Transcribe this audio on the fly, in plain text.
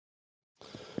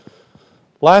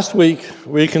Last week,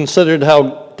 we considered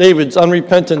how David's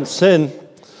unrepentant sin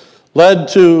led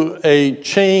to a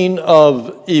chain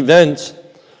of events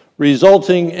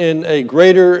resulting in a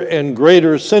greater and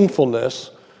greater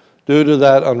sinfulness due to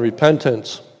that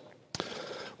unrepentance.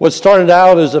 What started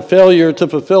out as a failure to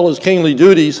fulfill his kingly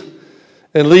duties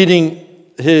and leading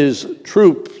his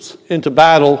troops into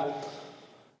battle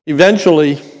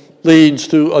eventually leads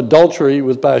to adultery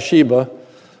with Bathsheba,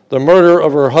 the murder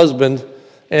of her husband,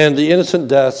 and the innocent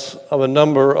deaths of a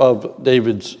number of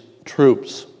David's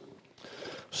troops.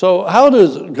 So how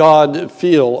does God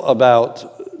feel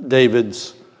about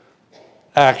David's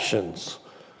actions,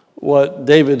 what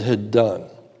David had done?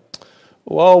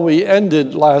 Well, we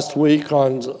ended last week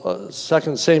on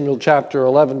 2 Samuel chapter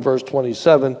 11, verse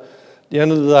 27. The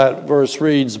end of that verse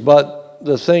reads, "But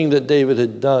the thing that David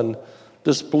had done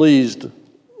displeased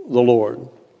the Lord."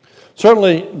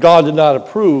 Certainly, God did not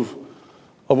approve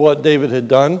of what David had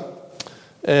done,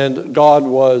 and God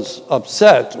was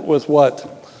upset with what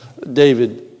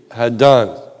David had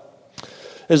done.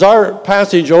 As our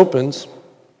passage opens,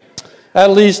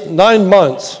 at least 9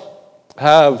 months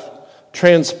have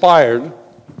transpired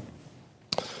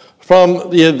from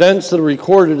the events that are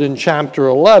recorded in chapter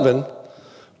 11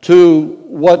 to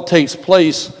what takes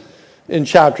place in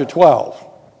chapter 12.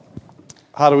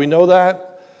 How do we know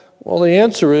that? Well, the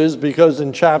answer is because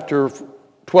in chapter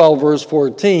 12, verse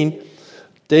 14,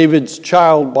 David's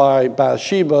child by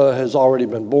Bathsheba has already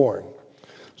been born.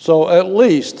 So at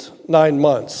least 9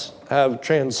 months have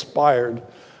transpired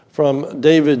from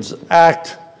David's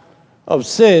act of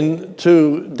sin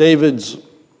to David's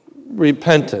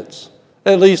repentance.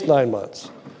 At least 9 months,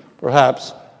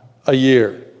 perhaps a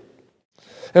year.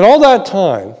 And all that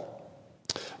time,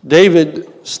 David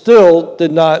still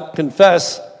did not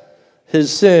confess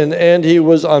his sin, and he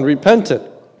was unrepentant.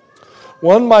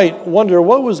 One might wonder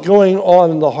what was going on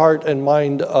in the heart and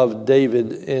mind of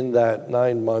David in that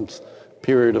 9-month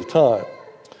period of time.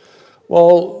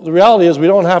 Well, the reality is we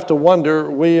don't have to wonder.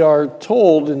 We are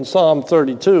told in Psalm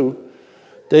 32,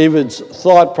 David's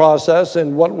thought process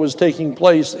and what was taking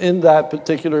place in that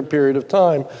particular period of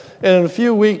time. And in a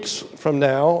few weeks from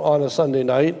now, on a Sunday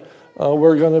night,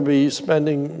 we're going to be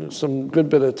spending some good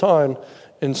bit of time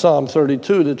in Psalm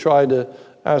 32 to try to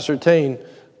ascertain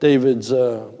David's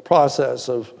process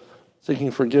of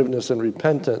seeking forgiveness and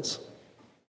repentance.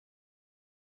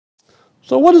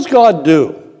 So what does God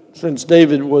do since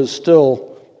David was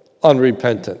still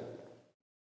unrepentant?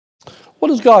 What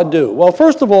does God do? Well,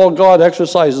 first of all, God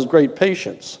exercises great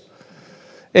patience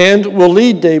and will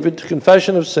lead David to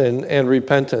confession of sin and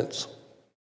repentance.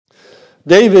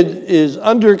 David is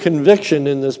under conviction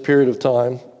in this period of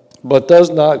time, but does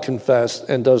not confess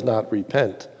and does not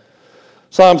repent.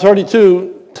 Psalm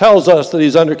 32 tells us that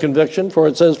he's under conviction, for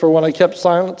it says, "For when I kept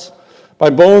silence, my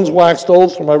bones waxed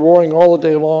old from my roaring all the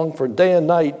day long, for day and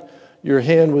night your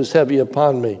hand was heavy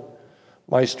upon me.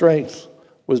 My strength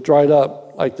was dried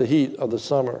up like the heat of the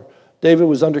summer." David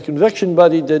was under conviction,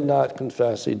 but he did not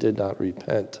confess, he did not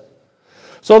repent.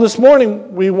 So this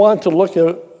morning we want to look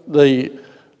at the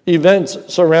events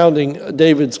surrounding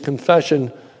David's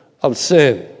confession of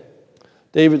sin.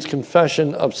 David's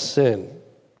confession of sin.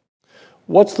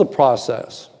 What's the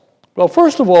process? Well,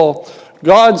 first of all,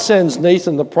 God sends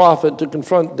Nathan the prophet to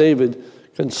confront David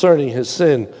concerning his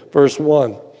sin. Verse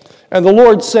 1. "And the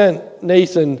Lord sent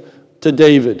Nathan to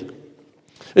David."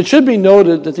 It should be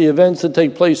noted that the events that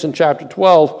take place in chapter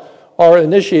 12 are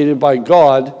initiated by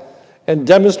God and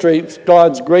demonstrates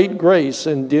God's great grace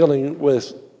in dealing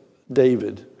with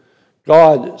David.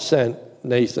 God sent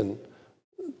Nathan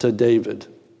to David.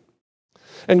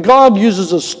 And God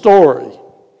uses a story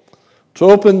to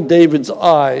open David's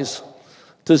eyes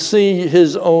to see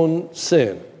his own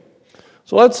sin.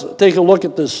 So let's take a look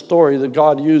at this story that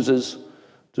God uses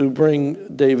to bring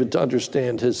David to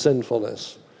understand his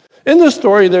sinfulness. In this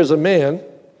story, there's a man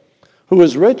who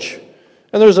is rich,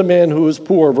 and there's a man who is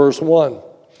poor, verse 1.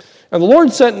 "And the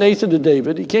Lord sent Nathan to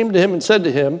David. He came to him and said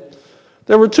to him,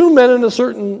 there were 2 men in a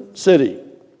certain city,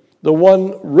 the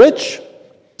one rich,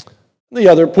 the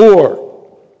other poor.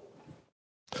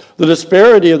 The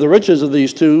disparity of the riches of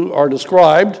these two are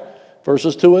described,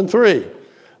 verses 2 and 3.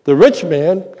 The rich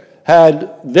man had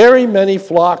very many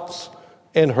flocks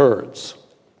and herds.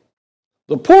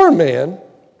 The poor man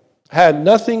had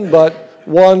nothing but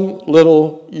one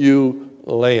little ewe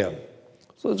lamb."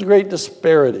 So there's a great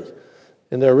disparity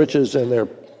in their riches and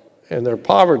their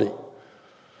poverty.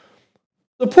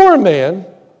 The poor man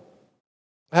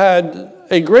had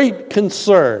a great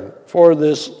concern for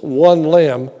this one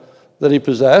lamb that he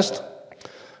possessed.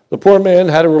 The poor man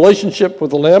had a relationship with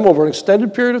the lamb over an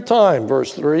extended period of time,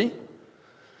 verse 3.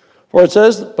 For it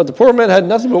says, but the poor man had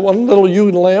nothing but one little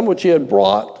ewe lamb which he had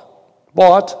bought,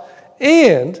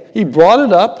 and he brought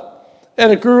it up,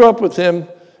 and it grew up with him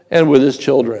and with his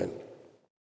children.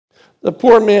 The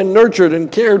poor man nurtured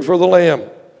and cared for the lamb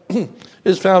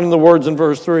is found in the words in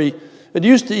verse 3. It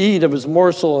used to eat of his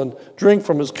morsel and drink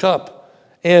from his cup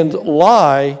and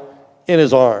lie in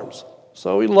his arms.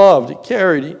 So he loved, he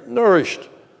carried, he nourished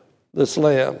this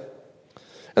lamb.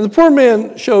 And the poor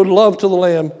man showed love to the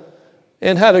lamb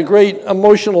and had a great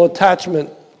emotional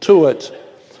attachment to it.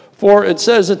 For it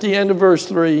says at the end of verse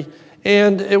 3,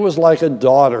 and it was like a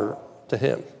daughter to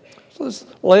him. So this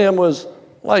lamb was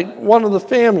like one of the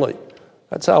family.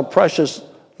 That's how precious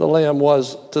the lamb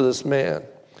was to this man.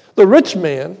 The rich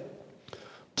man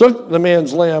took the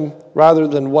man's lamb rather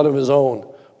than one of his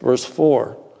own. Verse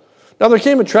 4. Now there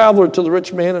came a traveler to the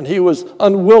rich man, and he was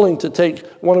unwilling to take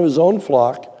one of his own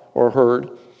flock or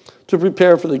herd to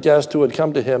prepare for the guest who had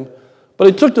come to him. But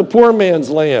he took the poor man's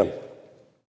lamb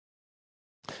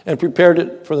and prepared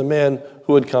it for the man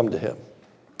who had come to him.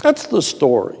 That's the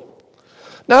story.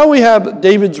 Now we have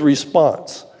David's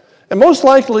response. And most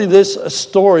likely this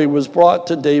story was brought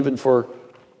to David for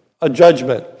a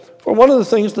judgment. For one of the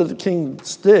things that the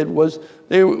kings did was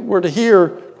they were to hear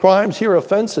crimes, hear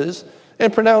offenses,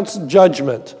 and pronounce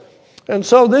judgment. And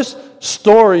so this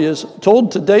story is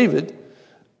told to David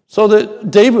so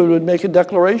that David would make a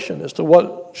declaration as to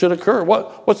what should occur.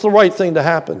 What's the right thing to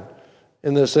happen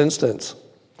in this instance?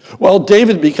 Well,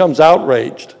 David becomes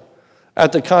outraged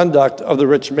at the conduct of the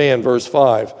rich man, verse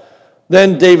 5.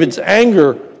 Then David's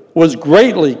anger was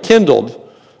greatly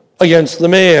kindled against the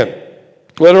man.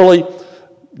 Literally,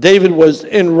 David was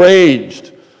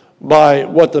enraged by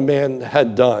what the man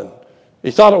had done.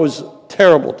 He thought it was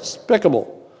terrible,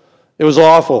 despicable. It was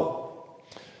awful.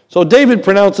 So David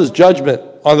pronounces judgment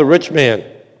on the rich man.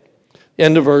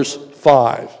 End of verse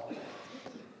 5.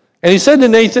 And he said to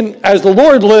Nathan, as the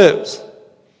Lord lives,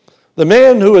 the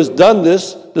man who has done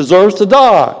this deserves to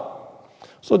die.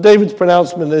 So David's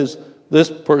pronouncement is, this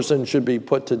person should be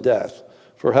put to death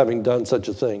for having done such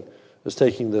a thing as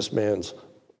taking this man's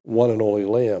one and only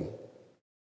lamb.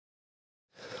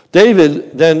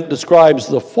 David then describes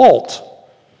the fault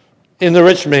in the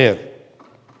rich man.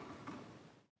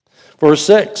 Verse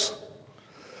 6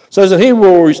 says that he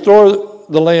will restore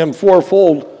the lamb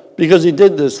fourfold because he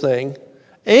did this thing,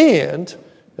 and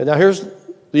now here's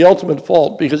the ultimate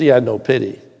fault, because he had no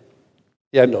pity.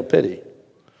 He had no pity.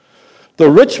 The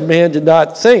rich man did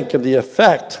not think of the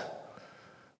effect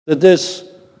that this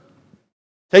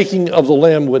taking of the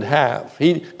lamb would have.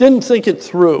 He didn't think it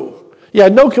through. He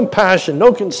had no compassion,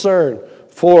 no concern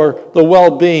for the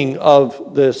well-being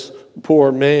of this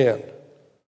poor man.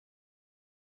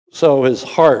 So his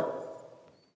heart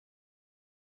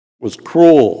was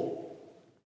cruel.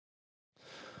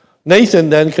 Nathan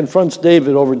then confronts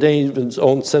David over David's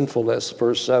own sinfulness.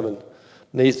 Verse 7.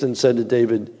 Nathan said to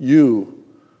David, you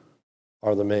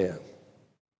are the man.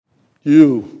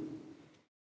 You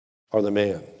are the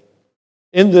man.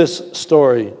 In this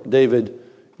story, David,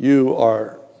 you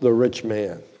are the rich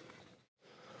man.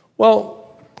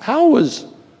 Well, how was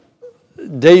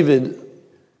David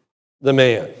the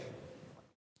man?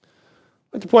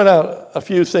 I'd like to point out a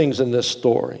few things in this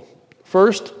story.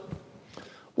 First,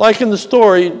 like in the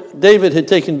story, David had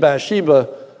taken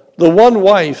Bathsheba, the one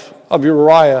wife of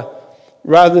Uriah,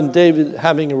 rather than David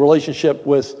having a relationship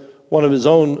with one of his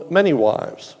own many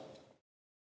wives.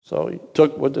 So he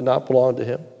took what did not belong to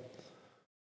him.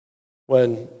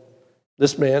 When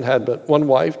this man had but one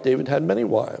wife, David had many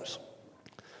wives.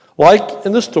 Like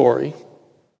in the story,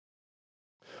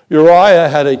 Uriah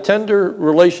had a tender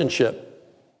relationship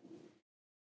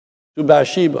to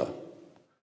Bathsheba.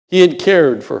 He had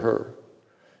cared for her.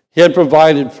 He had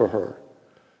provided for her.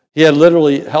 He had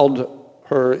literally held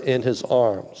her in his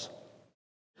arms.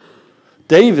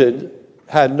 David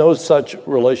had no such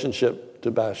relationship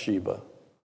to Bathsheba.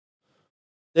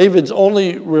 David's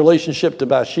only relationship to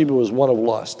Bathsheba was one of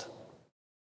lust.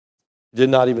 He did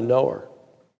not even know her.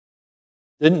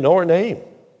 Didn't know her name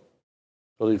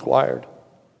until he inquired.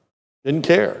 Didn't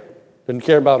care. Didn't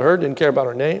care about her, didn't care about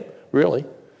her name, really.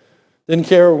 Didn't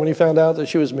care when he found out that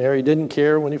she was married. Didn't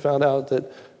care when he found out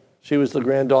that she was the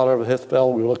granddaughter of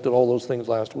Ahithophel. We looked at all those things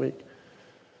last week.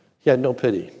 He had no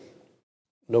pity,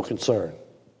 no concern.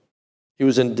 He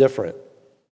was indifferent.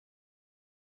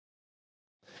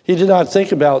 He did not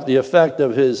think about the effect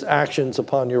of his actions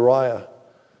upon Uriah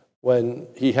when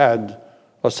he had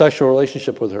a sexual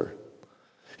relationship with her.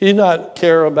 He did not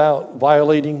care about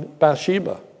violating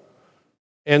Bathsheba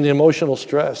and the emotional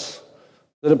stress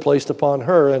that it placed upon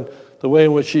her and the way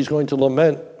in which she's going to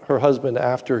lament her husband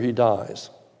after he dies.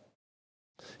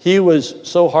 He was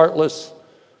so heartless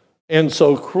and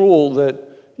so cruel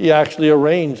that he actually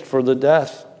arranged for the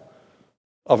death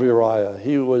of Uriah.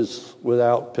 He was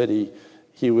without pity.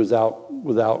 He was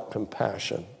without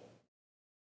compassion.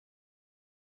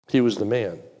 He was the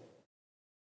man.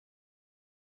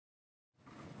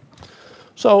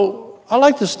 So I'd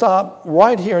like to stop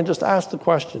right here and just ask the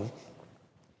question,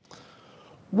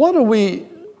 what are we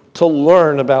to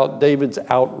learn about David's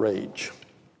outrage?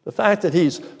 The fact that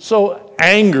he's so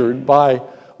angered by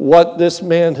what this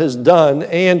man has done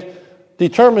and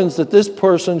determines that this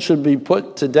person should be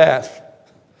put to death,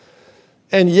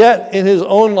 and yet in his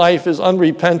own life is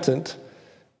unrepentant,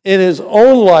 in his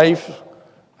own life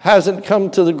hasn't come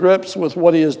to the grips with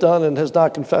what he has done and has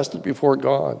not confessed it before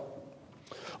God.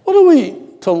 What are we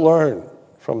to learn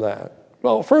from that?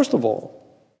 Well, first of all,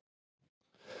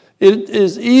 it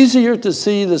is easier to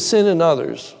see the sin in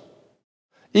others,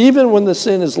 even when the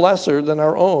sin is lesser than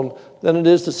our own, than it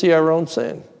is to see our own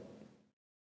sin.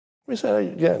 Let me say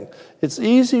that again. It's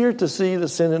easier to see the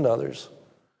sin in others,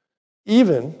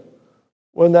 even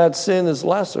when that sin is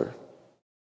lesser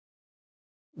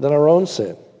than our own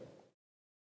sin.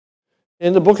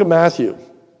 In the book of Matthew,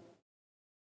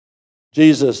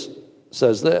 Jesus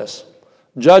says this,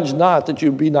 "Judge not that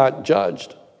you be not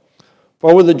judged.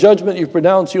 For with the judgment you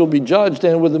pronounce, you will be judged,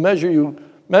 and with the measure you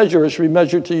measure, it shall be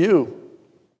measured to you.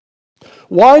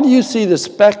 Why do you see the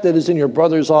speck that is in your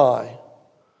brother's eye,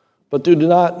 but do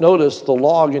not notice the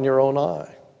log in your own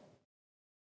eye?"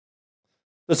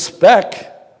 The speck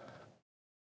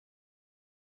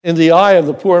in the eye of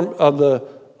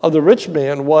the rich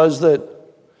man was that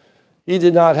he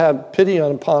did not have pity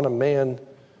upon a man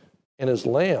and his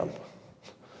lamb.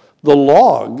 The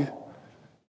log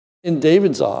in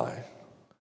David's eye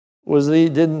was that he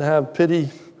didn't have pity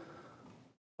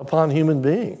upon human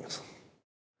beings.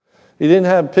 He didn't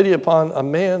have pity upon a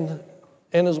man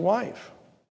and his wife.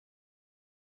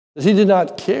 That he did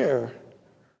not care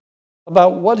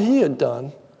about what he had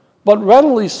done, but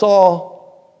readily saw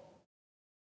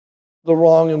the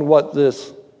wrong in what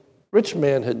this rich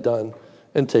man had done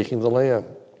in taking the lamb.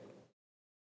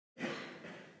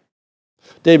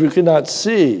 David could not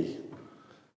see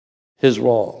his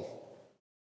wrong.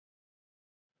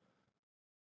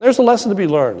 There's a lesson to be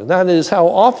learned, and that is how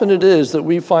often it is that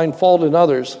we find fault in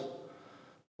others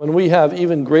when we have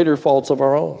even greater faults of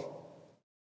our own.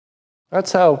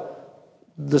 That's how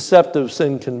deceptive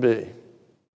sin can be.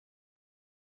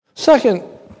 Second,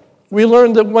 we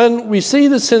learn that when we see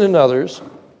the sin in others,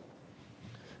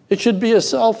 it should be a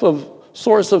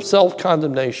source of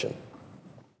self-condemnation.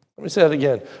 Let me say that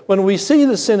again. When we see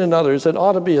the sin in others, it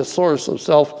ought to be a source of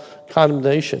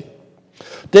self-condemnation.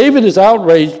 David is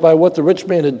outraged by what the rich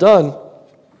man had done,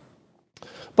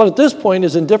 but at this point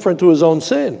is indifferent to his own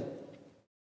sin.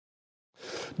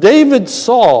 David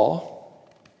saw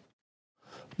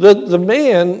that the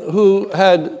man who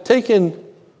had taken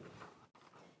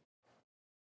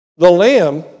the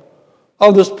lamb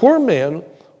of this poor man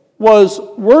was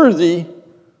worthy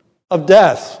of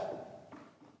death.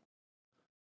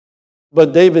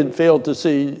 But David failed to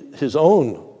see his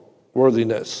own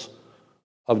worthiness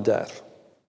of death.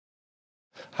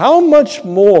 How much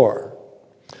more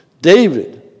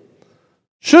David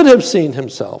should have seen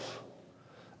himself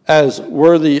as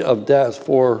worthy of death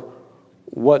for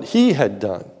what he had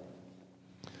done.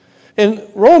 In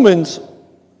Romans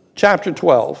chapter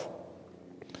 12,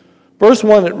 verse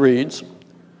 1, it reads,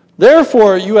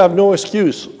 "Therefore you have no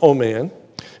excuse, O man."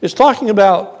 It's talking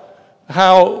about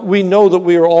how we know that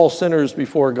we are all sinners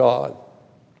before God.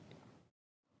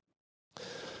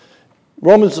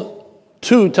 Romans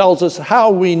 2 tells us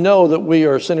how we know that we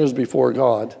are sinners before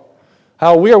God,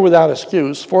 how we are without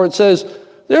excuse. For it says,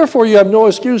 "Therefore you have no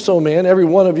excuse, O man, every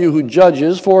one of you who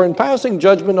judges, for in passing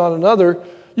judgment on another,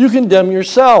 you condemn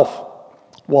yourself."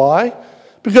 Why?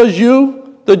 Because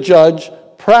you, the judge,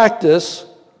 practice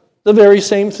the very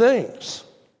same things.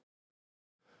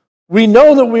 We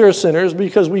know that we are sinners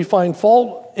because we find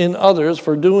fault in others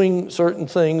for doing certain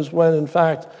things when, in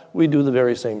fact, we do the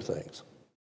very same things.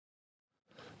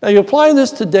 Now, you apply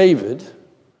this to David,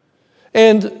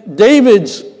 and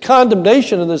David's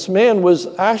condemnation of this man was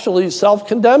actually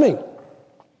self-condemning.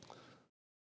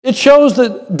 It shows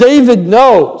that David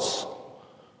knows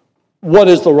what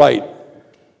is the right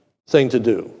thing to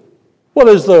do, what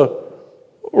is the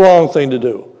wrong thing to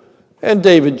do. And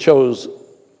David chose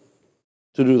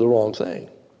to do the wrong thing.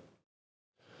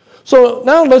 So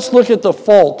now let's look at the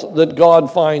fault that God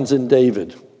finds in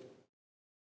David.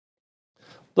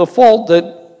 The fault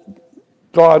that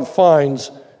God finds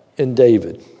in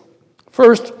David.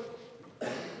 First,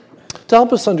 to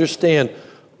help us understand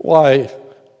why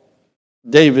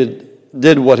David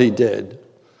did what he did.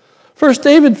 First,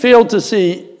 David failed to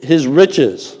see his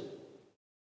riches,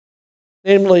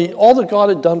 namely all that God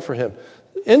had done for him.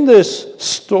 In this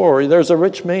story, there's a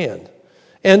rich man,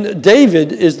 and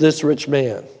David is this rich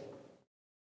man.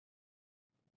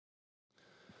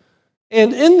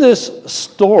 And in this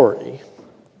story,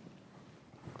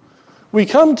 we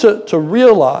come to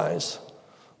realize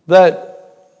that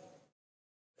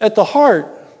at the heart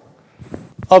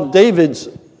of David's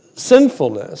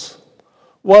sinfulness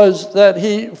was that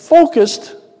he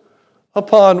focused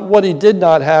upon what he did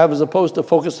not have as opposed to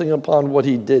focusing upon what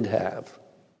he did have.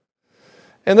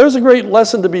 And there's a great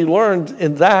lesson to be learned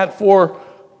in that, for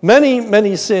many,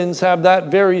 many sins have that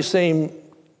very same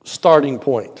starting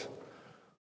point.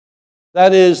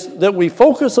 That is, that we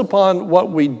focus upon what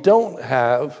we don't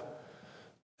have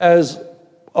as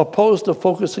opposed to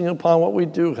focusing upon what we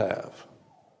do have.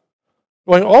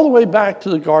 Going all the way back to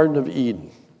the Garden of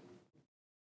Eden.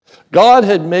 God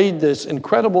had made this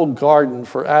incredible garden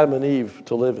for Adam and Eve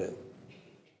to live in.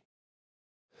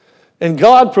 And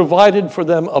God provided for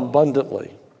them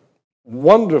abundantly,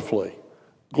 wonderfully,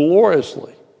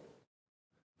 gloriously,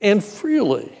 and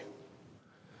freely.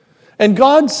 And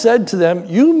God said to them,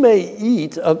 "You may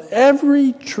eat of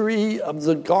every tree of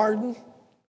the garden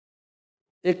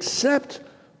except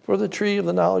for the tree of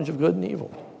the knowledge of good and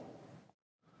evil."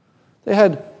 They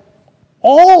had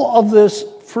all of this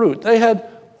fruit. They had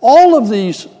all of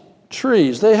these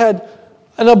trees. They had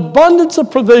an abundance of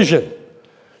provision.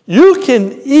 You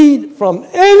can eat from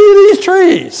any of these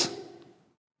trees,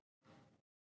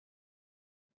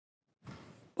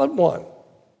 but one.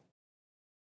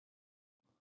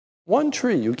 One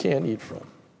tree you can't eat from.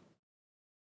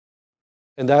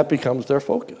 And that becomes their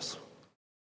focus.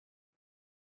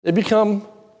 They become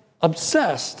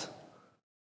obsessed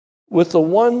with the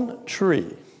one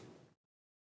tree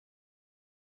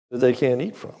that they can't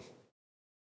eat from.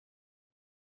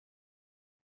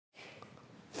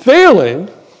 Failing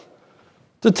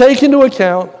to take into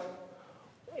account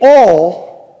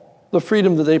all the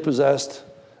freedom that they possessed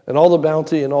and all the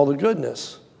bounty and all the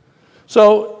goodness.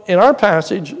 So in our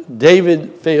passage,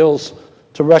 David fails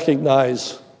to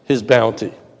recognize his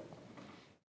bounty.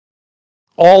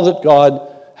 All that God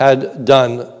had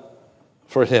done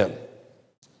for him.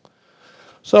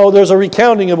 So there's a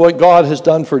recounting of what God has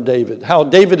done for David, how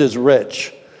David is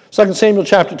rich. 2 Samuel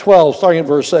chapter 12, starting at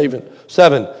verse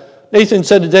 7. Nathan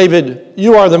said to David,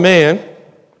 "You are the man.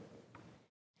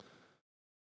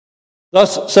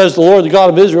 Thus says the Lord, the God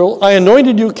of Israel, I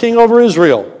anointed you king over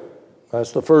Israel."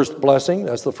 That's the first blessing.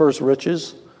 That's the first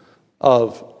riches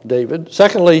of David.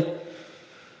 Secondly,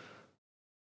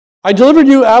 "I delivered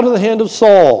you out of the hand of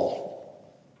Saul."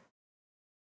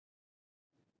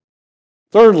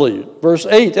 Thirdly, verse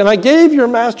 8, "And I gave your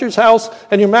master's house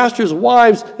and your master's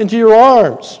wives into your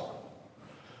arms."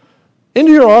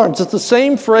 Into your arms. It's the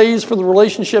same phrase for the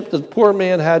relationship that the poor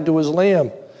man had to his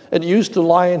lamb. It used to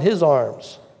lie in his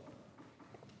arms.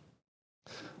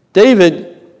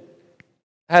 David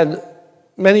had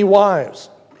many wives.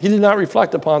 He did not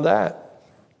reflect upon that.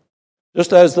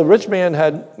 Just as the rich man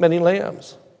had many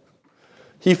lambs.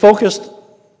 He focused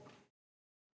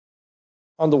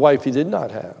on the wife he did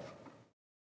not have,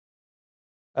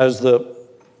 as the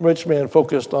rich man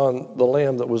focused on the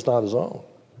lamb that was not his own.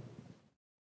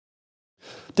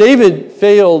 David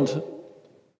failed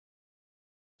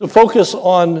to focus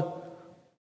on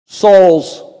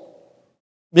Saul's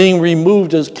being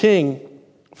removed as king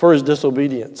for his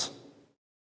disobedience.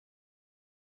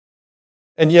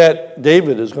 And yet,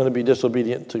 David is going to be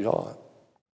disobedient to God.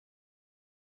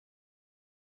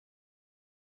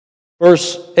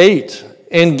 Verse 8,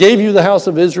 "And gave you the house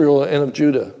of Israel and of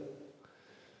Judah."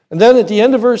 And then at the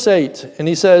end of verse 8, and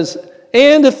he says,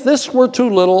 "And if this were too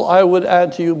little, I would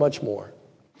add to you much more."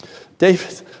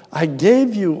 David, I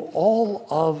gave you all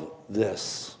of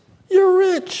this. You're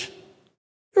rich.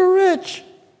 You're rich.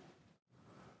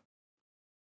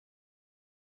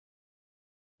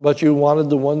 But you wanted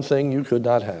the one thing you could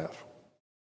not have.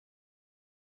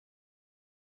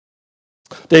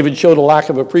 David showed a lack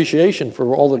of appreciation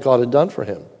for all that God had done for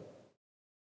him.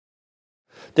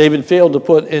 David failed to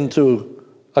put into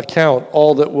account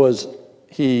all that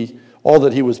he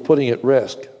was putting at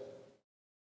risk.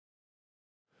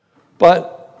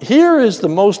 But here is the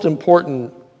most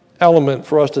important element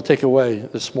for us to take away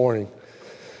this morning.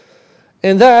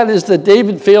 And that is that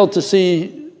David failed to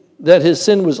see that his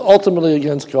sin was ultimately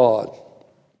against God.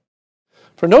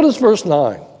 For notice verse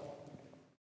 9.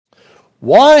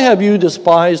 "Why have you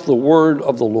despised the word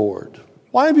of the Lord?"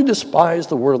 Why have you despised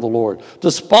the word of the Lord?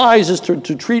 Despise is to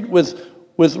treat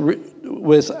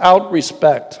without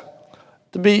respect,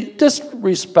 to be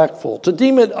disrespectful, to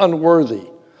deem it unworthy,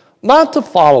 not to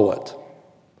follow it,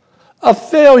 a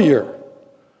failure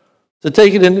to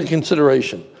take it into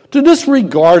consideration, to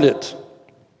disregard it,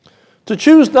 to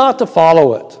choose not to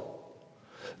follow it.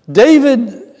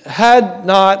 David had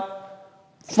not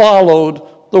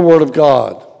followed the Word of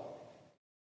God.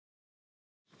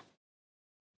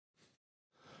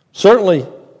 Certainly,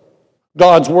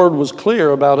 God's Word was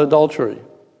clear about adultery.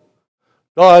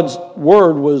 God's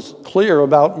Word was clear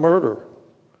about murder.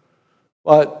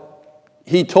 But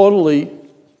he totally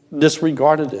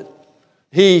disregarded it.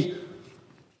 He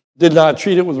did not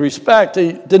treat it with respect.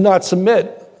 He did not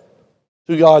submit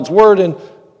to God's Word. And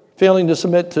failing to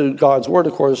submit to God's Word,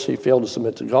 of course, he failed to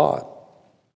submit to God.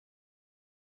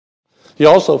 He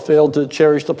also failed to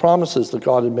cherish the promises that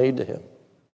God had made to him.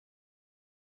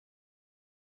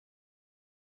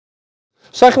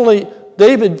 Secondly,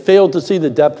 David failed to see the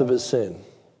depth of his sin.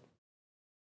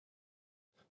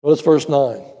 Notice verse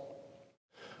 9.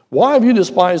 Why have you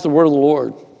despised the word of the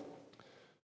Lord?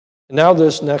 And now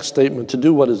this next statement, to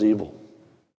do what is evil.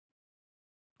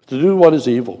 To do what is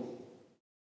evil.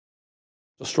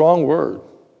 It's a strong word.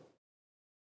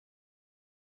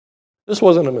 This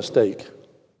wasn't a mistake.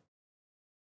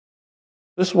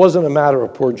 This wasn't a matter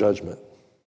of poor judgment.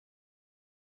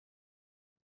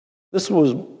 This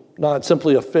was not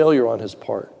simply a failure on his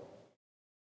part.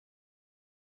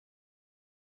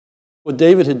 What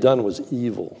David had done was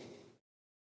evil.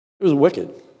 It was wicked.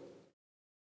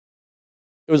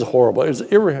 It was horrible. It was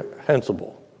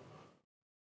irreprehensible.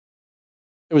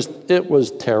 It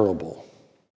was terrible.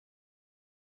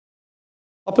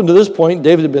 Up until this point,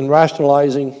 David had been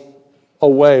rationalizing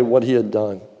away what he had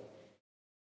done.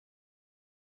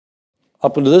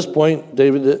 Up until this point,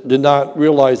 David did not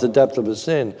realize the depth of his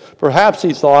sin. Perhaps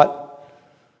he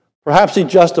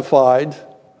justified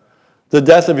the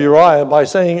death of Uriah by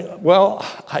saying, well,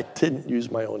 I didn't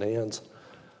use my own hands.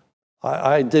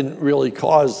 I didn't really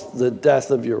cause the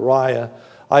death of Uriah.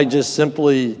 I just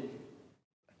simply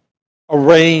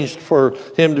arranged for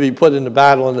him to be put into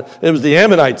battle, and it was the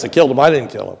Ammonites that killed him. I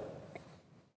didn't kill him.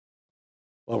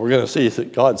 Well, we're going to see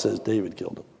that God says David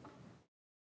killed him.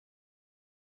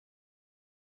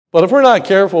 But if we're not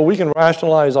careful, we can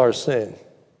rationalize our sin.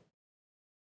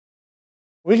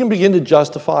 We can begin to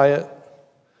justify it.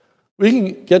 We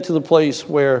can get to the place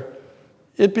where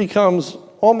it becomes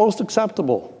almost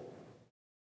acceptable.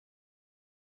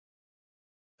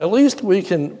 At least we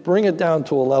can bring it down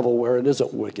to a level where it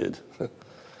isn't wicked.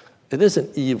 It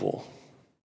isn't evil.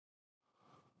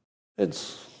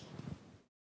 It's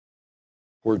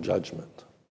poor judgment.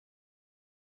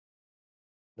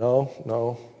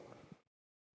 No.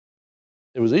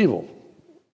 It was evil.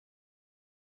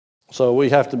 So we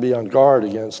have to be on guard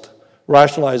against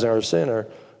rationalizing our sin, or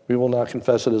we will not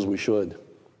confess it as we should.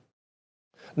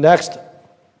 Next,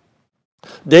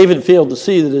 David failed to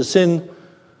see that his sin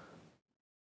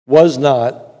was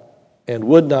not and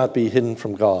would not be hidden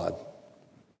from God.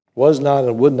 Was not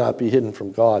and would not be hidden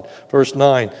from God. Verse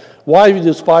 9, why have you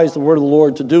despised the word of the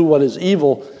Lord to do what is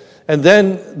evil? And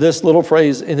then this little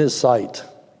phrase, in his sight.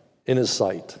 In his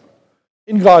sight.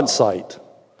 In God's sight.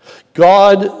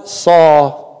 God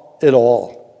saw it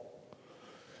all.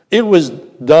 It was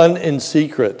done in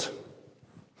secret.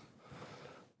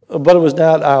 But it was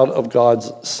not out of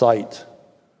God's sight.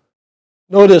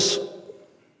 Notice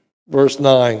verse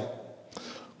 9.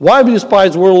 Why have you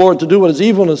despised the word of the Lord to do what is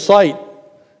evil in his sight?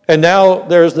 And now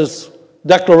there's this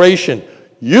declaration.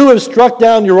 You have struck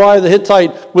down Uriah the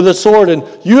Hittite with a sword, and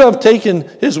you have taken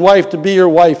his wife to be your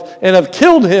wife, and have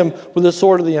killed him with the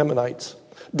sword of the Ammonites.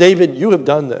 David, you have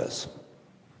done this.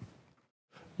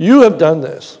 You have done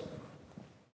this.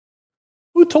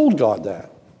 Who told God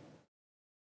that?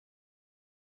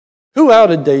 Who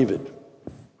outed David?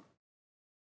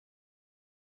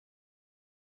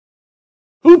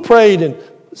 Who prayed and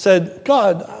said,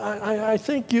 God, I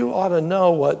think you ought to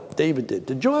know what David did.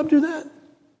 Did Joab do that?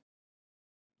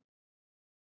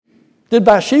 Did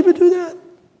Bathsheba do that?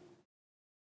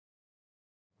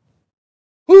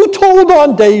 Who told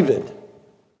on David?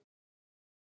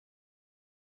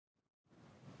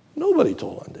 Nobody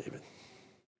told on David.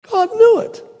 God knew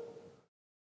it.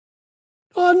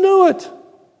 God knew it.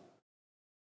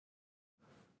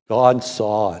 God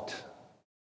saw it.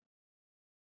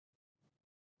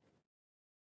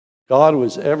 God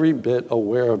was every bit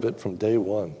aware of it from day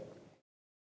one.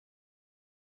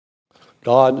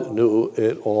 God knew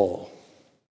it all.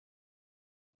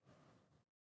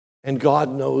 And God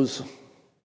knows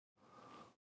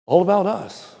all about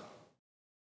us.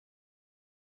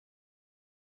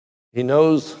 He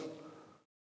knows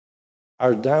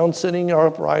our down sitting, our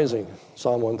uprising,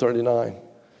 Psalm 139.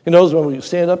 He knows when we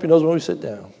stand up. He knows when we sit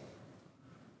down.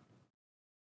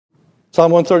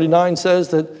 Psalm 139 says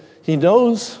that he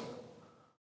knows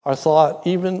our thought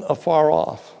even afar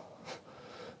off,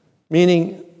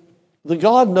 meaning that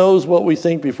God knows what we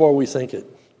think before we think it.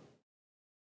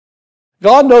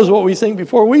 God knows what we think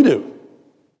before we do.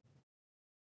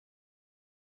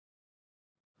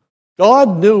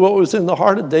 God knew what was in the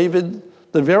heart of David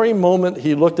the very moment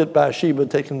he looked at Bathsheba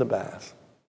taking the bath.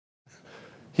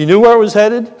 He knew where it was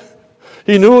headed.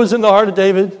 He knew it was in the heart of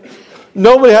David.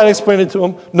 Nobody had to explain it to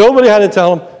him. Nobody had to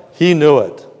tell him. He knew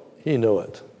it. He knew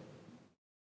it.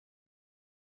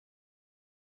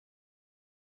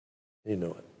 He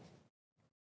knew it.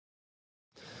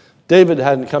 David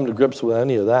hadn't come to grips with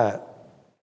any of that.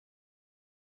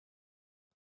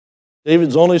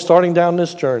 David's only starting down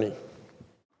this journey.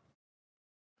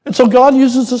 And so God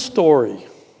uses a story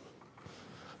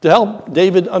to help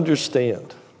David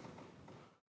understand.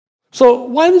 So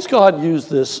why does God use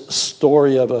this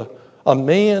story of a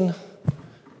man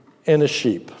and a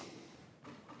sheep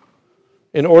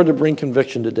in order to bring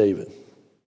conviction to David?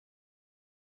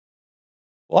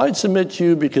 Well, I'd submit to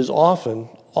you because often,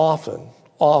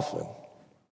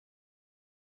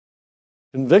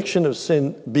 conviction of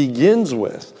sin begins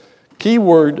with,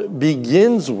 keyword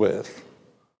begins with,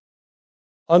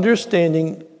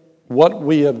 understanding what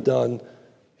we have done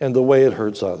and the way it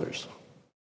hurts others.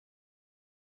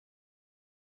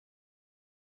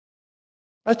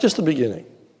 That's just the beginning.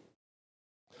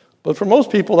 But for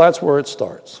most people, that's where it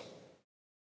starts.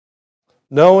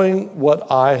 Knowing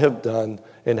what I have done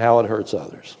and how it hurts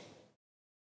others.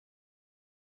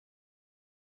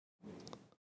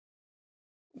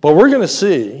 But we're going to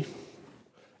see,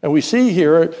 and we see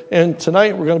here, and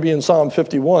tonight we're going to be in Psalm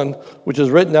 51, which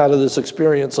is written out of this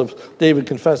experience of David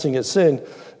confessing his sin.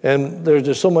 And there's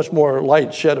just so much more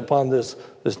light shed upon this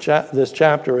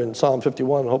chapter in Psalm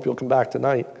 51. I hope you'll come back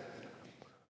tonight.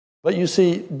 But you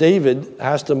see, David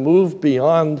has to move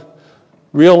beyond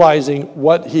realizing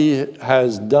what he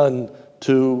has done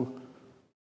to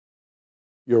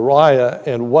Uriah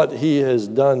and what he has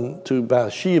done to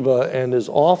Bathsheba, and as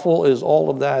awful as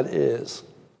all of that is,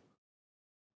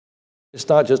 it's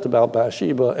not just about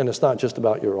Bathsheba and it's not just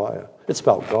about Uriah. It's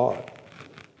about God.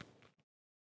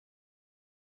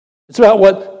 It's about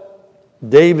what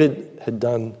David had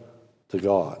done to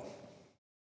God.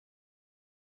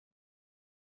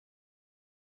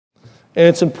 And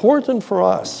it's important for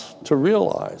us to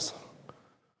realize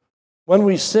when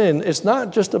we sin, it's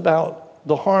not just about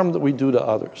the harm that we do to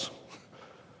others.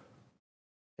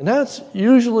 And that's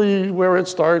usually where it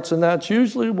starts, and that's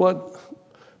usually what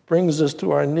brings us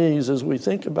to our knees as we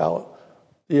think about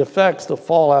the effects, the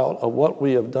fallout of what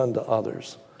we have done to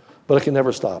others. But it can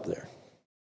never stop there.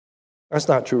 That's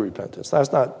not true repentance.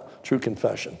 That's not true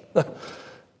confession.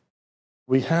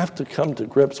 We have to come to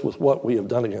grips with what we have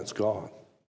done against God.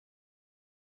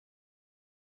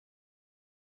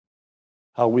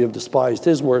 How we have despised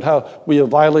his word, how we have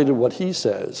violated what he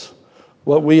says.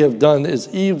 What we have done is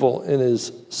evil in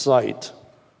his sight.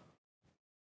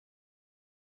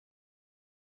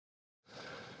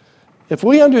 If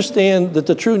we understand that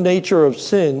the true nature of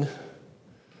sin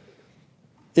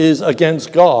is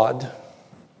against God,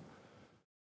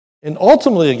 and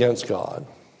ultimately against God,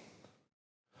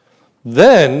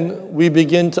 then we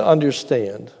begin to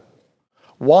understand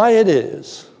why it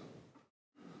is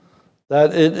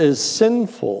that it is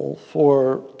sinful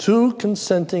for two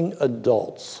consenting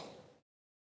adults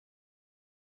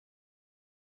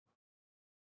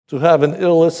to have an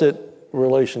illicit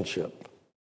relationship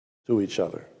to each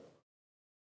other.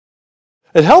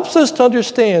 It helps us to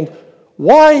understand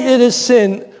why it is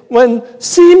sin when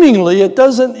seemingly it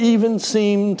doesn't even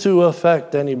seem to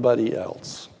affect anybody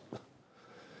else.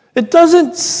 It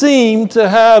doesn't seem to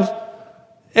have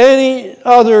any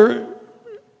other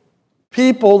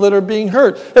people that are being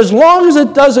hurt. As long as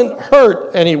it doesn't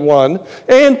hurt anyone,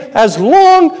 and as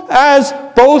long as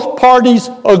both parties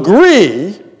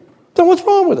agree, then what's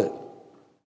wrong with it?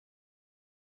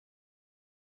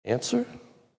 Answer?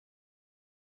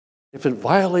 If it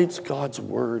violates God's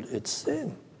word, it's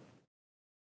sin.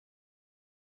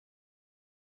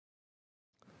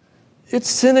 It's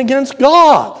sin against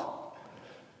God.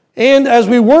 And as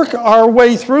we work our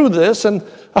way through this, and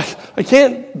I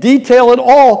can't detail it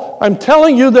all, I'm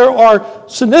telling you there are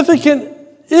significant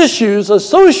issues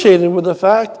associated with the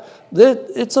fact that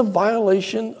it's a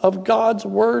violation of God's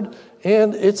word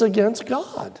and it's against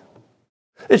God.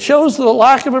 It shows the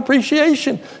lack of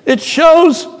appreciation. It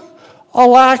shows a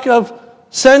lack of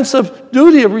sense of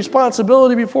duty, of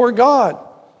responsibility before God.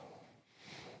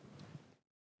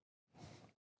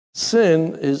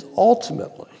 Sin is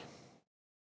ultimately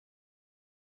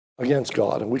against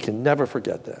God, and we can never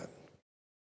forget that.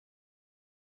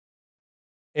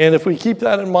 And if we keep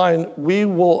that in mind, we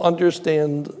will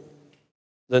understand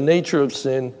the nature of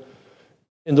sin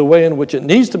in the way in which it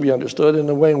needs to be understood, in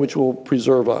the way in which it will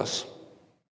preserve us.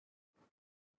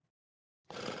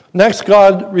 Next,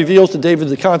 God reveals to David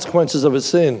the consequences of his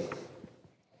sin.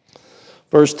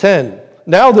 Verse 10,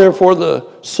 now therefore the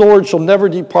sword shall never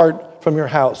depart from your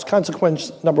house.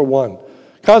 Consequence number 1.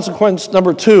 Consequence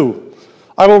number 2,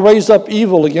 I will raise up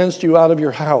evil against you out of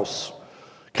your house.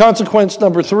 Consequence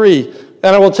number 3,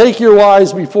 and I will take your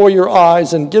wives before your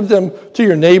eyes and give them to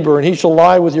your neighbor, and he shall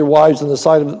lie with your wives in the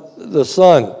sight of the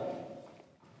sun.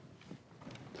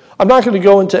 I'm not going to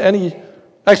go into any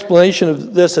explanation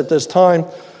of this at this time.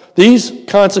 These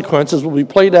consequences will be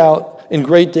played out in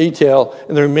great detail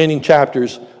in the remaining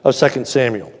chapters of 2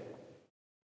 Samuel.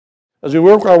 As we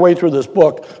work our way through this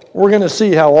book, we're going to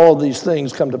see how all of these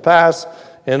things come to pass,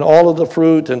 and all of the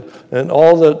fruit and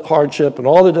all the hardship and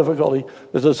all the difficulty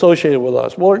that's associated with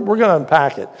us. We're going to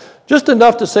unpack it. Just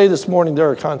enough to say this morning there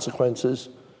are consequences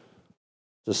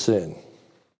to sin.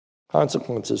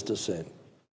 Consequences to sin.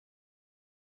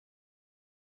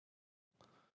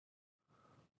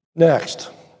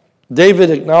 Next, David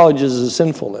acknowledges his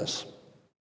sinfulness.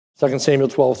 2 Samuel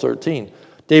 12:13.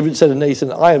 David said to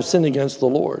Nathan, I have sinned against the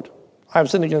Lord. I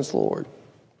have sinned against the Lord.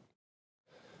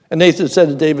 And Nathan said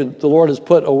to David, the Lord has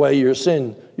put away your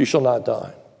sin, you shall not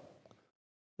die.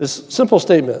 This simple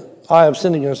statement, I have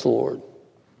sinned against the Lord.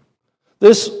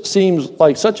 This seems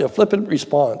like such a flippant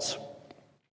response.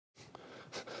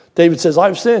 David says,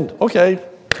 I've sinned. Okay,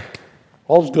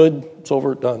 all's good, it's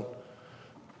over, done.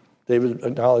 David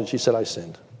acknowledged, he said, I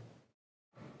sinned.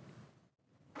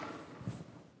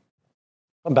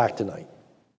 Come back tonight.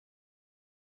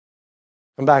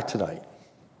 Come back tonight.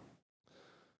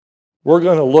 We're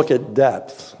going to look at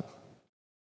depth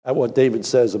at what David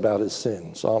says about his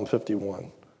sin, Psalm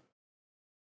 51.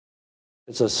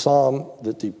 It's a psalm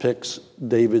that depicts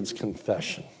David's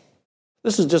confession.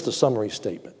 This is just a summary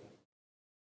statement.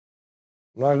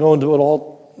 I'm not going to do it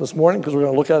all this morning because we're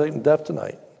going to look at it in depth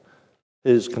tonight.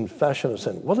 His confession of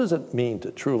sin. What does it mean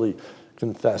to truly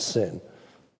confess sin?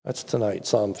 That's tonight,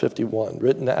 Psalm 51,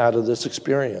 written out of this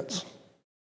experience.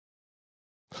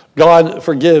 God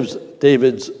forgives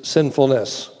David's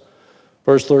sinfulness.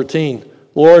 Verse 13,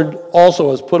 Lord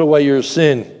also has put away your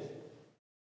sin.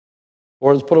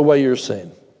 Lord has put away your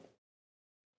sin.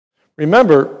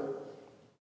 Remember,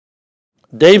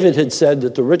 David had said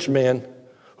that the rich man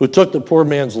who took the poor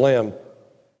man's lamb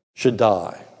should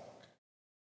die.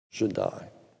 Should die.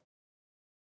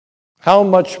 How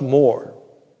much more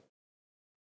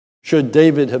should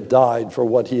David have died for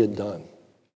what he had done?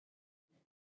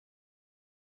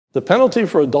 The penalty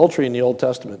for adultery in the Old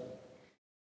Testament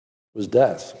was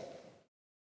death.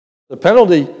 The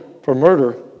penalty for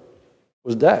murder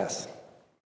was death.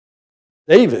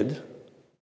 David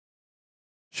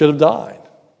should have died.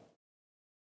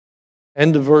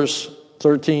 End of verse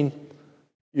 13,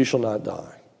 you shall not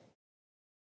die.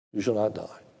 You shall not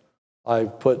die.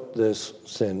 I've put this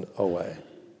sin away.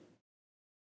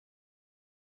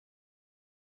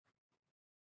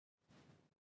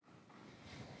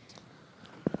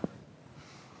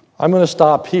 I'm going to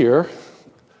stop here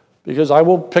because I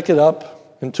will pick it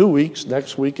up in 2 weeks.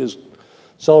 Next week is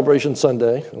Celebration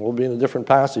Sunday, and we'll be in a different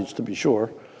passage to be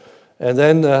sure. And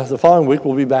then the following week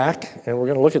we'll be back, and we're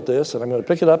going to look at this, and I'm going to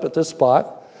pick it up at this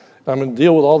spot. I'm going to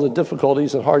deal with all the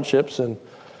difficulties and hardships and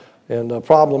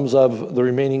problems of the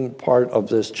remaining part of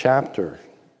this chapter.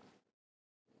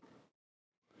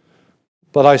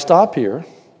 But I stop here,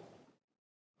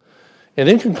 and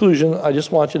in conclusion, I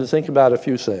just want you to think about a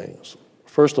few things.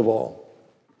 First of all,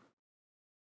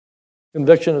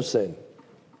 conviction of sin.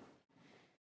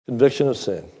 Conviction of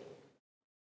sin.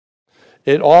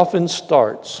 It often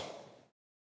starts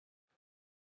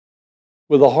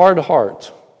with a hard heart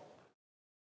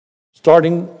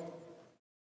starting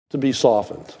to be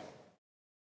softened.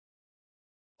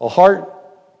 A heart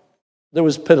that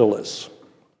was pitiless.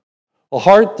 A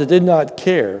heart that did not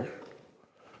care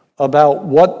about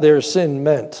what their sin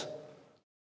meant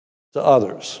to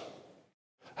others.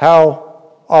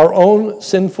 How our own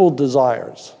sinful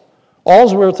desires,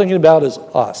 all we're thinking about is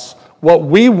us. What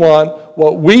we want,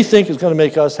 what we think is going to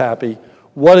make us happy,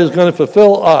 what is going to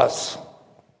fulfill us.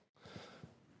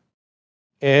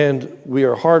 And we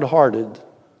are hard-hearted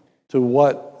to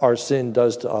what our sin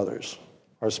does to others.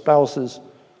 Our spouses,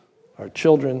 our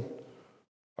children,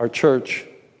 our church,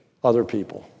 other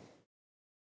people.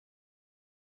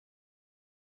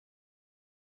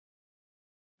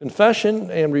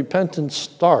 Confession and repentance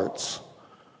starts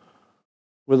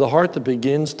with a heart that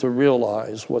begins to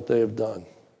realize what they have done.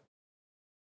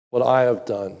 what I have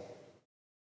done,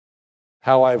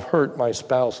 how I've hurt my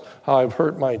spouse, how I've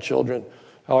hurt my children,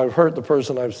 how I've hurt the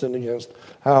person I've sinned against,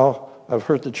 how I've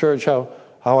hurt the church, how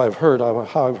I've hurt.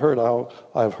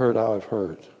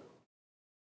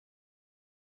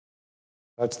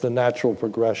 That's the natural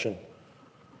progression.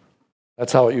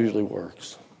 That's how it usually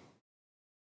works.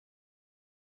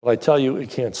 But I tell you, it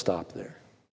can't stop there.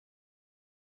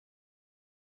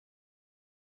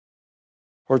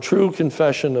 For true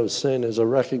confession of sin is a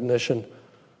recognition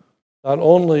not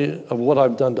only of what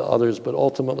I've done to others, but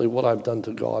ultimately what I've done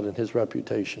to God and his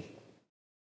reputation.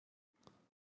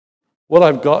 What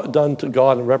I've done to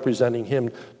God in representing him.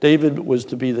 David was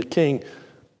to be the king.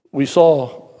 We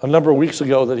saw a number of weeks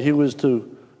ago that he was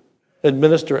to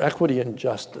administer equity and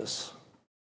justice.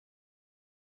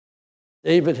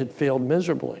 David had failed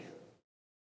miserably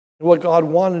in what God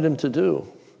wanted him to do,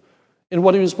 in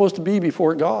what he was supposed to be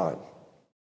before God.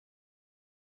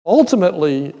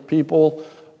 Ultimately, people,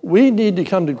 we need to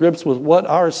come to grips with what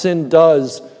our sin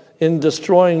does in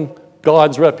destroying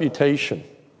God's reputation.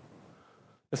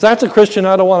 If that's a Christian,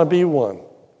 I don't want to be one.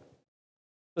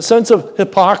 The sense of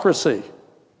hypocrisy.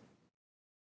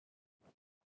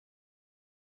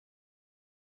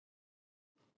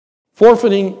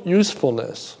 Forfeiting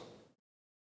usefulness.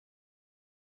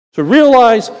 To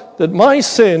realize that my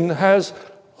sin has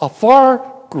a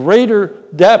far greater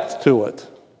depth to it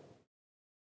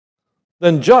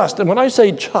than just. And when I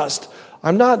say just,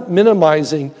 I'm not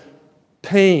minimizing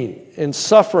pain and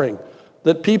suffering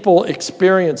that people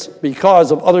experience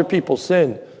because of other people's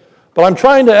sin. But I'm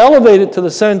trying to elevate it to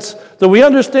the sense that we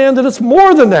understand that it's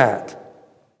more than that.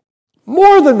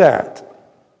 More than that.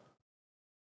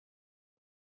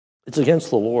 It's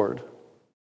against the Lord.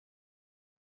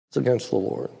 It's against the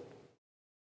Lord.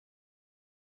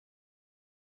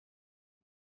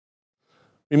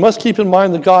 We must keep in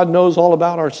mind that God knows all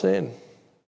about our sin.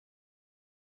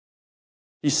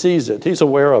 He sees it. He's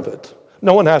aware of it.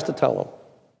 No one has to tell him.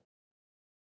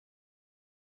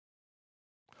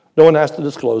 No one has to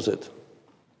disclose it.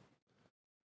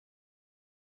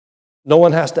 No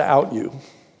one has to out you.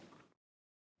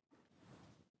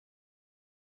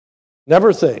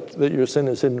 Never think that your sin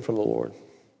is hidden from the Lord.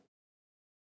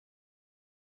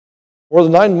 More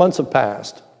than 9 months have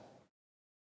passed.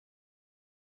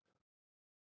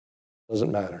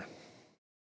 Doesn't matter.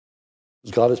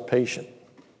 Because God is patient.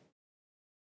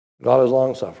 God is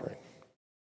long-suffering.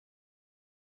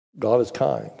 God is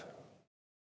kind.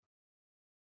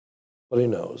 But he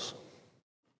knows.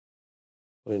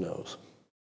 But he knows.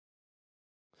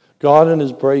 God in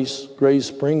his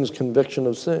grace brings conviction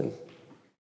of sin.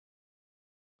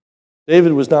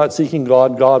 David was not seeking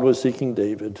God. God was seeking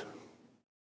David.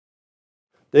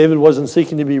 David wasn't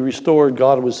seeking to be restored.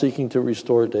 God was seeking to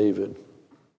restore David.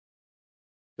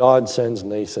 God sends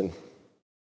Nathan.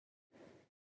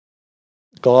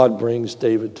 God brings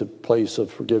David to a place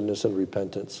of forgiveness and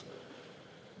repentance.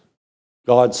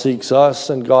 God seeks us,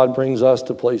 and God brings us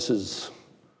to places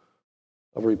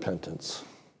of repentance.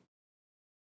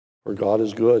 For God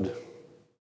is good.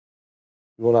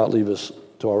 He will not leave us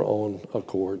to our own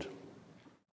accord.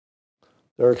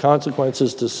 There are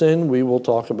consequences to sin. We will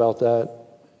talk about that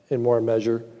in more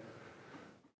measure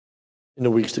in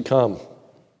the weeks to come.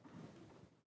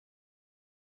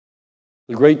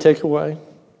 The great takeaway: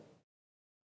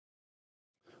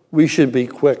 we should be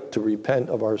quick to repent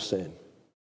of our sin.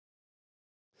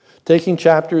 Taking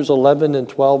chapters 11 and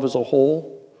 12 as a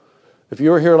whole, if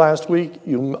you were here last week,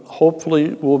 you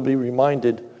hopefully will be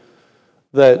reminded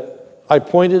that I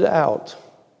pointed out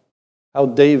how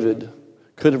David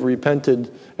could have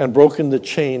repented and broken the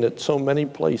chain at so many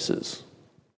places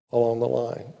along the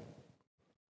line.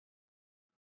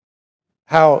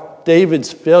 How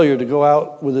David's failure to go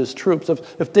out with his troops,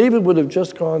 if David would have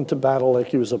just gone to battle like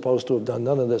he was supposed to have done,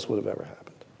 none of this would have ever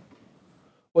happened.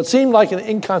 What seemed like an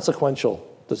inconsequential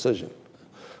decision,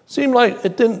 seemed like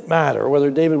it didn't matter whether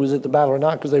David was at the battle or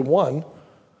not because they won,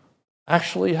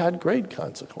 actually had great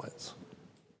consequence.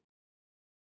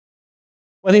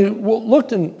 When he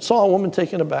looked and saw a woman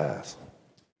taking a bath,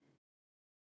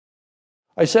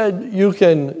 I said, you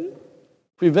can't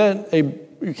prevent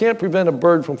a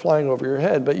bird from flying over your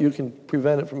head, but you can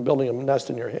prevent it from building a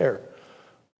nest in your hair.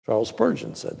 Charles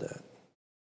Spurgeon said that.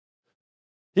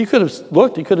 He could have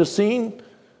looked, he could have seen,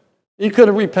 he could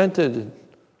have repented,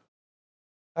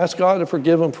 asked God to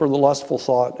forgive him for the lustful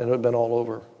thought, and it would have been all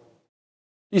over.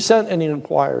 He sent and he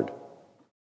inquired.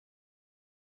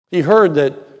 He heard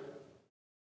that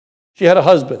she had a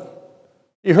husband.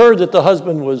 He heard that the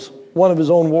husband was one of his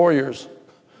own warriors,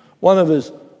 one of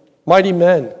his mighty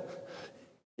men.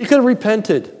 He could have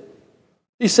repented.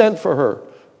 He sent for her.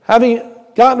 Having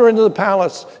gotten her into the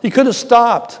palace. He could have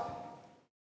stopped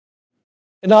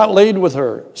and not laid with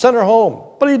her, sent her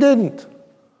home, but he didn't.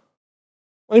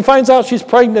 When he finds out she's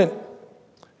pregnant,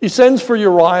 he sends for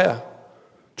Uriah,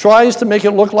 tries to make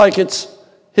it look like it's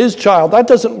his child. That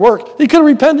doesn't work. He could have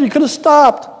repented. He could have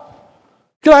stopped.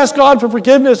 He could have asked God for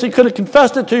forgiveness. He could have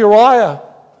confessed it to Uriah.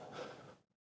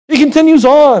 He continues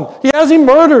on. He has him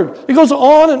murdered. He goes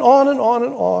on and on and on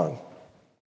and on.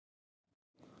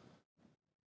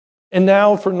 And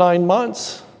now for 9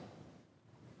 months,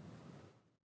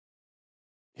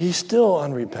 he's still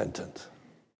unrepentant.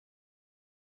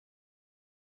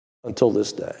 Until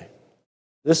this day.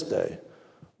 This day,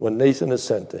 when Nathan is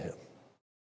sent to him.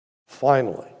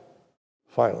 Finally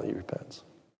he repents.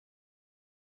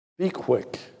 Be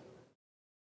quick.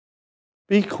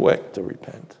 Be quick to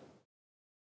repent.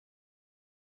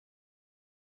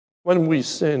 When we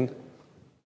sin,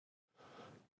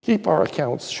 keep our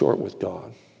accounts short with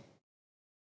God.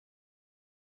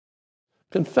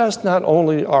 Confess not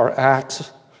only our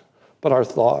acts, but our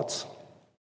thoughts,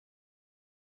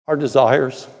 our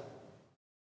desires.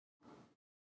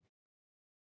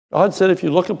 God said if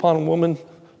you look upon a woman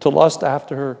to lust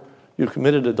after her, you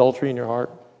committed adultery in your heart.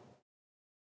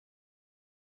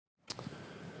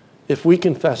 If we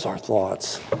confess our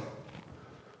thoughts,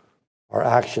 our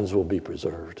actions will be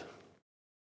preserved.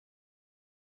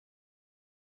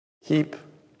 Keep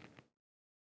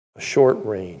a short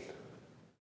rein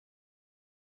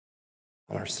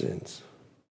on our sins.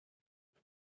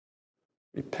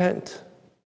 Repent,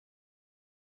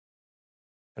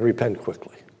 and repent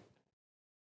quickly.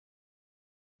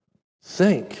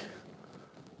 Think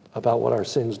about what our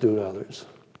sins do to others.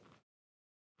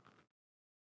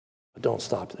 But don't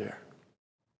stop there.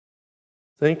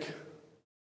 Think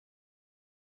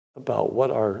about what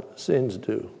our sins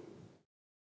do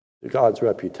to God's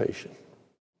reputation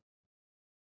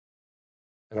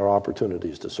and our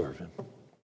opportunities to serve him.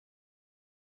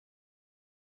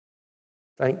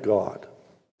 Thank God.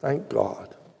 Thank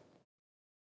God.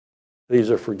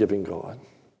 He's a forgiving God.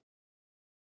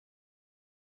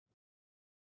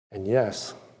 And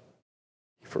yes,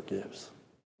 he forgives.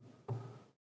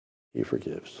 He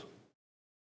forgives.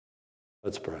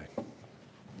 Let's pray.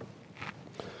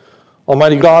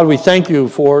 Almighty God, we thank you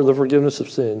for the forgiveness of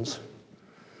sins.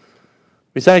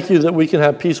 We thank you that we can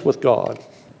have peace with God.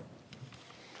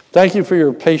 Thank you for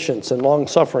your patience and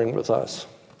long-suffering with us.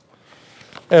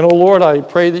 And, oh Lord, I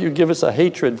pray that you give us a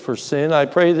hatred for sin. I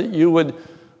pray that you would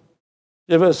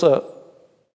give us a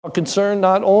concern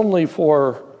not only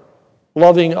for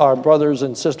loving our brothers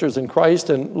and sisters in Christ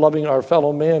and loving our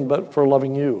fellow man, but for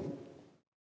loving you.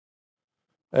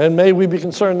 And may we be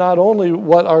concerned not only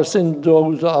what our sin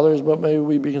does to others, but may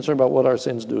we be concerned about what our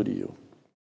sins do to you.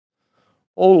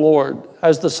 O Lord,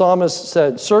 as the psalmist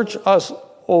said, search us,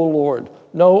 O Lord,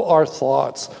 know our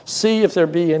thoughts. See if there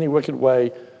be any wicked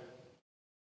way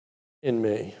in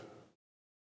me.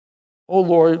 O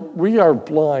Lord, we are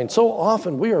blind. So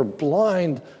often we are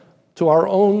blind to our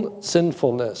own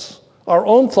sinfulness, our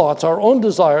own thoughts, our own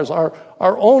desires, our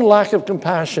own lack of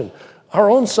compassion, our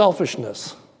own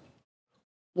selfishness.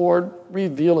 Lord,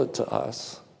 reveal it to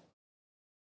us.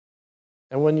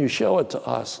 And when you show it to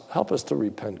us, help us to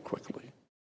repent quickly.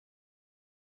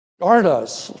 Guard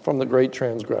us from the great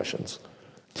transgressions.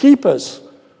 Keep us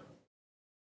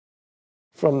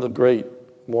from the great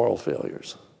moral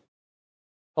failures.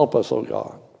 Help us, O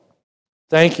God.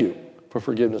 Thank you for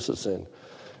forgiveness of sin.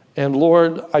 And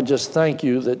Lord, I just thank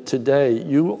you that today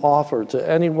you offer to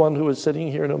anyone who is sitting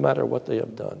here, no matter what they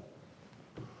have done,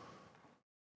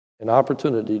 an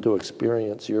opportunity to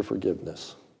experience your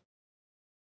forgiveness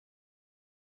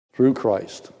through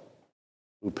Christ,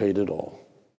 who paid it all.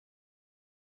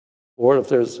 Lord, if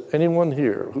there's anyone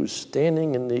here who's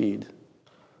standing in need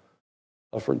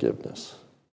of forgiveness,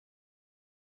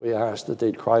 we ask that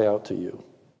they'd cry out to you,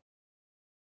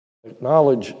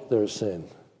 acknowledge their sin,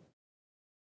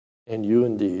 and you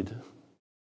indeed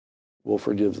will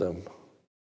forgive them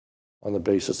on the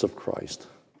basis of Christ.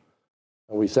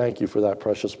 And we thank you for that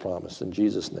precious promise. In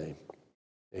Jesus' name,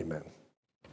 amen.